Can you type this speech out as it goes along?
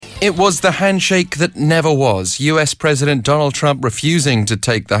It was the handshake that never was. US President Donald Trump refusing to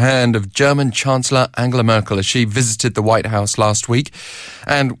take the hand of German Chancellor Angela Merkel as she visited the White House last week.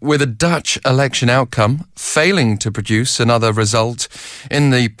 And with a Dutch election outcome failing to produce another result in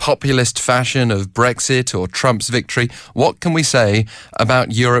the populist fashion of Brexit or Trump's victory, what can we say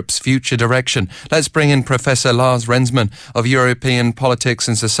about Europe's future direction? Let's bring in Professor Lars Rensmann of European Politics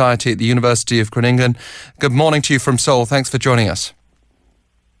and Society at the University of Groningen. Good morning to you from Seoul. Thanks for joining us.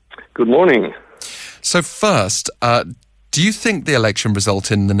 Good morning. So first, do you think the election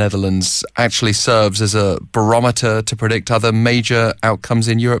result in the Netherlands actually serves as a barometer to predict other major outcomes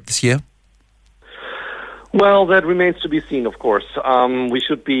in Europe this year? Well, that remains to be seen, of course. We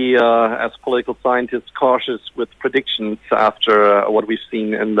should be, as political scientists, cautious with predictions after what we've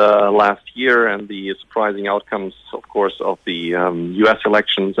seen in the last year and the surprising outcomes, of course, of the US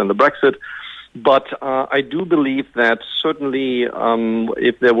elections and the Brexit. But I do believe that certainly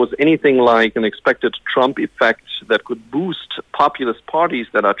if there was anything like an expected Trump effect that could boost populist parties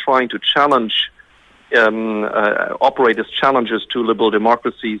that are trying to challenge, operate as challengers to liberal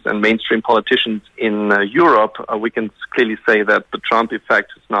democracies and mainstream politicians in Europe, we can clearly say that the Trump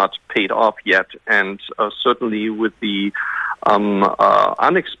effect has not paid off yet. And certainly with the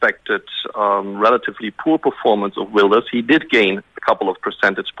unexpected, relatively poor performance of Wilders, he did gain a couple of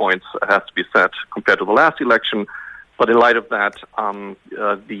percentage points, it has to be said, compared to the last election. But in light of that,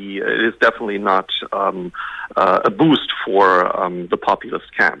 it is definitely not a boost for the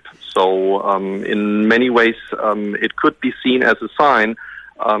populist camp. So in many ways, it could be seen as a sign,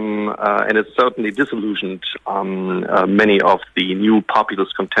 and it's certainly disillusioned many of the new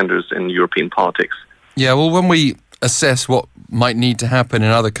populist contenders in European politics. Yeah, well, when we assess what might need to happen in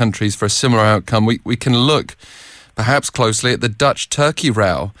other countries for a similar outcome, we can look perhaps closely at the Dutch-Turkey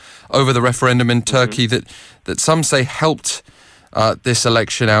row over the referendum in Turkey that some say helped this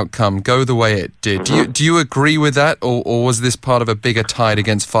election outcome go the way it did. Do you agree with that, or was this part of a bigger tide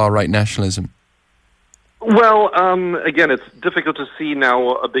against far-right nationalism? Well, again, it's difficult to see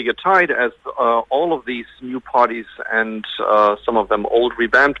now a bigger tide as all of these new parties and some of them old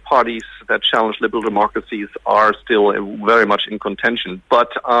revamped parties that challenge liberal democracies are still very much in contention.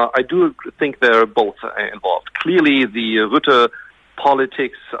 But I do think they're both involved. Clearly, the Rutte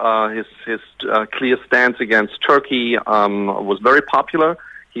politics, his clear stance against Turkey was very popular.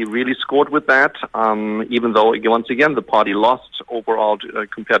 He really scored with that, even though, once again, the party lost overall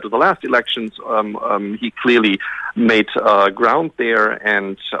compared to the last elections. He clearly made ground there,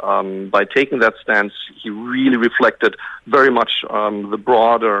 and by taking that stance, he really reflected very much the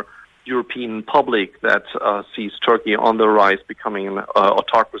broader European public that sees Turkey on the rise, becoming an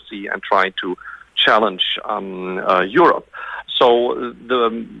autocracy and trying to challenge Europe. So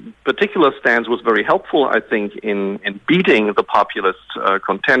the particular stance was very helpful, I think, in beating the populist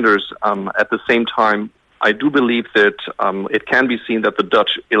contenders. At the same time, I do believe that it can be seen that the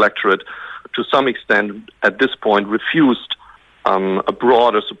Dutch electorate, to some extent, at this point, refused a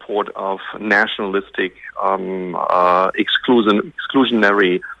broader support of nationalistic,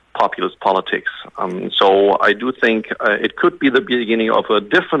 exclusionary populist politics. So I do think it could be the beginning of a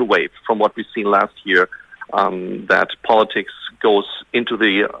different wave from what we've seen last year, that politics goes into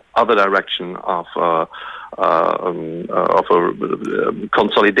the other direction of a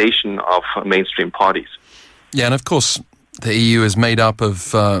consolidation of mainstream parties. Yeah, and of course, the EU is made up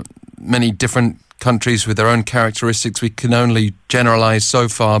of many different countries with their own characteristics. We can only generalize so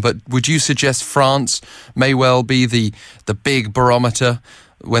far, but would you suggest France may well be the big barometer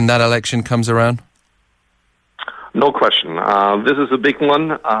when that election comes around? No question. This is a big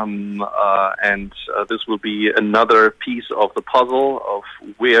one, and this will be another piece of the puzzle of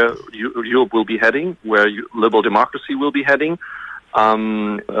where Europe will be heading, where liberal democracy will be heading.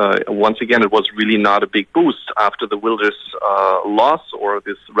 Once again, it was really not a big boost after the Wilders loss or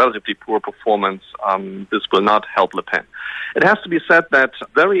this relatively poor performance. This will not help Le Pen. It has to be said that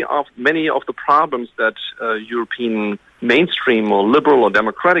many of the problems that European mainstream or liberal or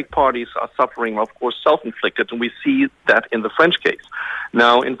democratic parties are suffering, of course, self-inflicted, and we see that in the French case.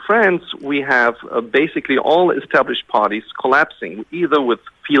 Now, in France, we have basically all established parties collapsing, either with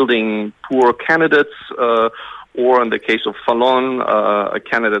fielding poor candidates, or in the case of Fillon,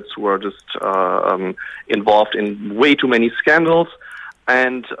 candidates who are just involved in way too many scandals.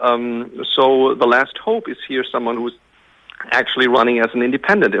 And so the last hope is here someone who's actually running as an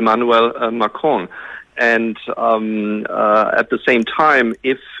independent, Emmanuel Macron. And at the same time,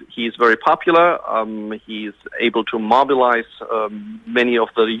 if he's very popular, he's able to mobilize many of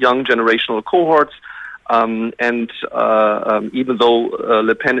the young generational cohorts. And even though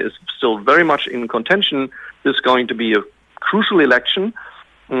Le Pen is still very much in contention, this is going to be a crucial election.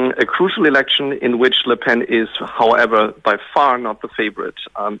 a crucial election in which Le Pen is, however, by far not the favorite.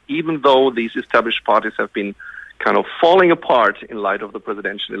 Even though these established parties have been kind of falling apart in light of the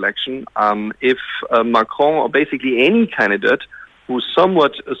presidential election, if Macron, or basically any candidate who's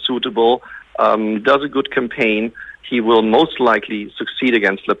somewhat suitable, does a good campaign, he will most likely succeed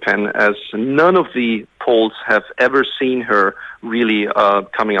against Le Pen, as none of the polls have ever seen her really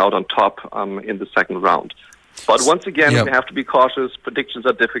coming out on top in the second round. But once again, we have to be cautious. Predictions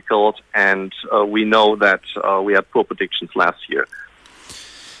are difficult, and we know that we had poor predictions last year.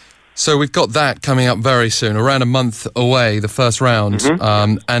 So we've got that coming up very soon, around a month away, the first round.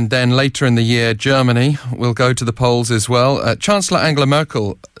 And then later in the year, Germany will go to the polls as well. Chancellor Angela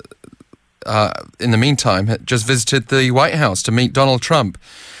Merkel, in the meantime, had just visited the White House to meet Donald Trump.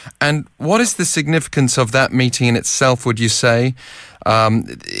 And what is the significance of that meeting in itself, would you say?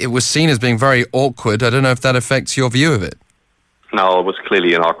 It was seen as being very awkward. I don't know if that affects your view of it. No, it was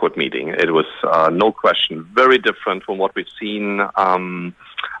clearly an awkward meeting. It was, no question, very different from what we've seen with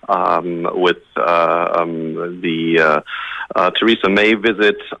the Theresa May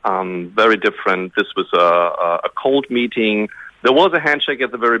visit. Very different. This was a cold meeting. There was a handshake at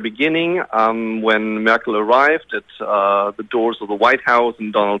the very beginning when Merkel arrived at the doors of the White House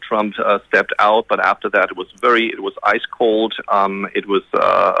and Donald Trump stepped out. But after that, it was ice cold. It was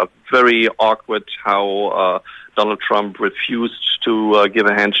very awkward how Donald Trump refused to give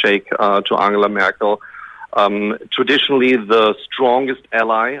a handshake to Angela Merkel. Traditionally, the strongest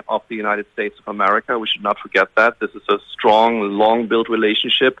ally of the United States of America. We should not forget that. This is a strong, long-built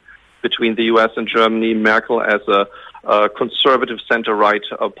relationship between the U.S. and Germany. Merkel, as a conservative center-right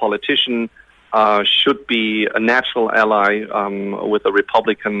politician, should be a natural ally with a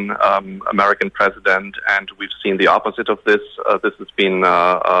Republican American president, and we've seen the opposite of this. This has been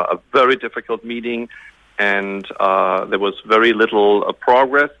a very difficult meeting, and there was very little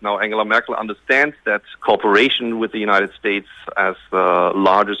progress. Now, Angela Merkel understands that cooperation with the United States as the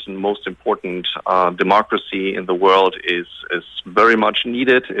largest and most important democracy in the world is very much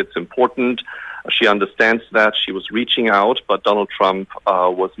needed. It's important. She understands that. She was reaching out, but Donald Trump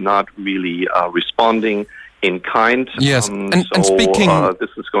was not really responding in kind. Yes, and speaking... this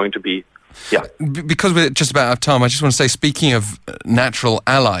is going to be... Yeah. Because we're just about out of time, I just want to say, speaking of natural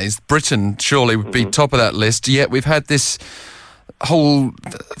allies, Britain surely would be top of that list, yet we've had this whole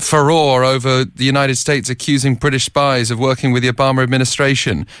furore over the United States accusing British spies of working with the Obama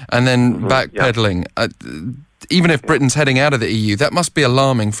administration and then backpedaling. Even if Britain's heading out of the EU, that must be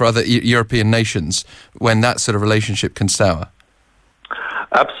alarming for other European nations when that sort of relationship can sour.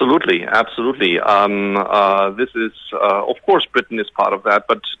 Absolutely, absolutely. This is, of course, Britain is part of that.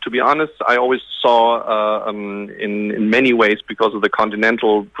 But to be honest, I always saw, in many ways, because of the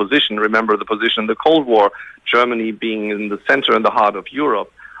continental position. Remember the position in the Cold War, Germany being in the center and the heart of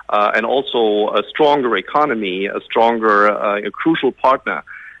Europe, and also a stronger economy, a stronger, a crucial partner.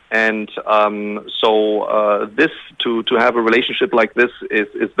 And this to have a relationship like this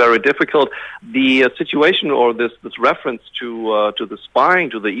is very difficult. The situation, or this reference to the spying,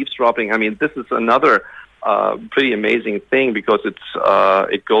 to the eavesdropping, I mean, this is another pretty amazing thing, because it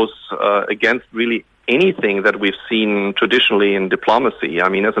goes against really anything that we've seen traditionally in diplomacy. I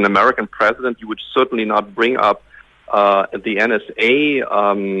mean, as an American president, you would certainly not bring up the NSA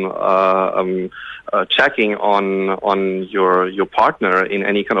checking on your partner in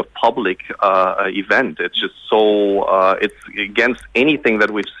any kind of public event. It's just so it's against anything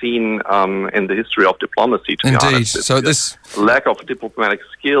that we've seen in the history of diplomacy, to be honest. So this lack of diplomatic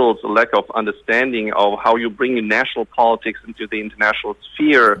skills, a lack of understanding of how you bring national politics into the international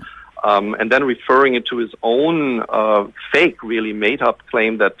sphere, and then referring it to his own fake, really made-up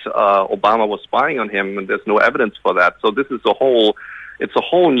claim that Obama was spying on him, and there's no evidence for that. So this is a whole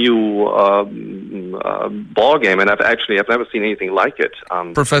new ball game, and I've never seen anything like it.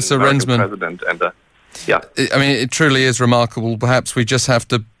 Professor Rensmann, president, and I mean, it truly is remarkable. Perhaps we just have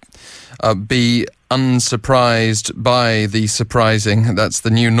to be unsurprised by the surprising. That's the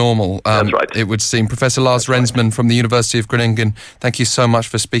new normal. That's right. It would seem. Professor Lars Rensmann from the University of Groningen, thank you so much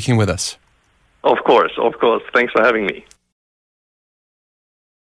for speaking with us. Of course. Thanks for having me.